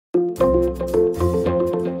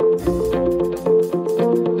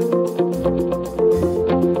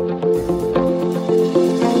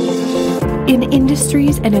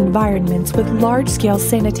industries and environments with large-scale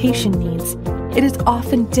sanitation needs, it is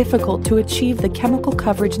often difficult to achieve the chemical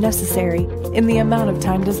coverage necessary in the amount of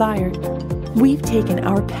time desired. We've taken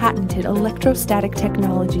our patented electrostatic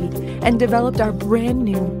technology and developed our brand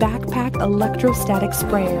new Backpack Electrostatic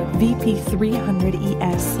Sprayer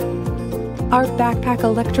VP300ES. Our Backpack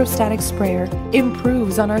Electrostatic Sprayer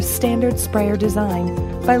improves on our standard sprayer design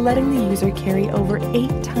by letting the user carry over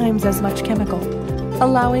 8 times as much chemical,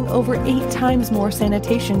 allowing over 8 times more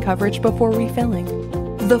sanitation coverage before refilling.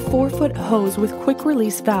 The 4-foot hose with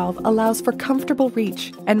quick-release valve allows for comfortable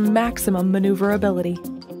reach and maximum maneuverability.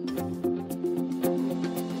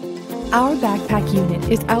 Our backpack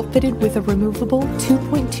unit is outfitted with a removable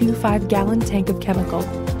 2.25-gallon tank of chemical,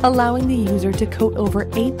 allowing the user to coat over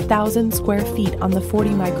 8,000 square feet on the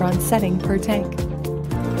 40-micron setting per tank.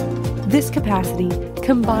 This capacity,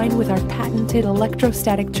 combined with our patented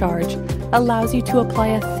electrostatic charge, allows you to apply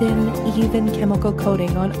a thin, even chemical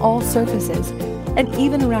coating on all surfaces and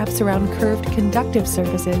even wraps around curved conductive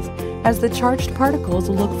surfaces as the charged particles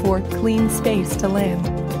look for clean space to land.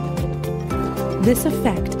 This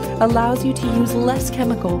effect allows you to use less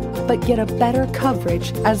chemical but get a better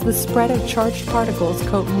coverage as the spread of charged particles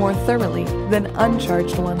coat more thoroughly than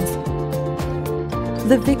uncharged ones.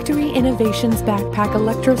 The Victory Innovations Backpack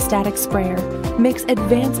Electrostatic Sprayer makes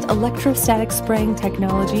advanced electrostatic spraying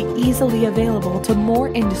technology easily available to more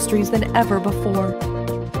industries than ever before,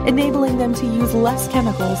 enabling them to use less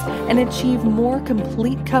chemicals and achieve more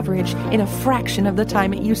complete coverage in a fraction of the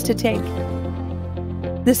time it used to take.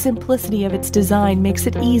 The simplicity of its design makes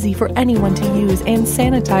it easy for anyone to use and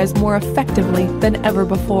sanitize more effectively than ever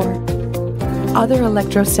before. Other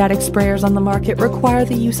electrostatic sprayers on the market require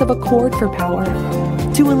the use of a cord for power.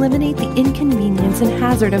 To eliminate the inconvenience and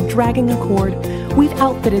hazard of dragging a cord, we've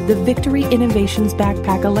outfitted the Victory Innovations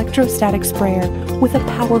Backpack Electrostatic Sprayer with a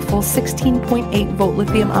powerful 16.8-volt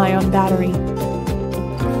lithium-ion battery.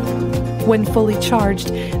 When fully charged,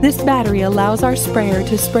 this battery allows our sprayer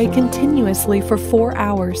to spray continuously for 4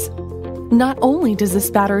 hours. Not only does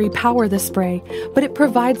this battery power the spray, but it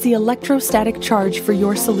provides the electrostatic charge for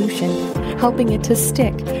your solution, helping it to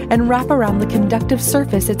stick and wrap around the conductive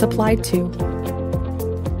surface it's applied to.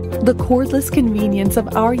 The cordless convenience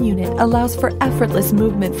of our unit allows for effortless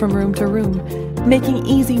movement from room to room, making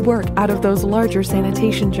easy work out of those larger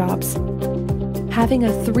sanitation jobs. Having a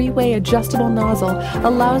 3-way adjustable nozzle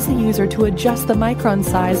allows the user to adjust the micron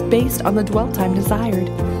size based on the dwell time desired.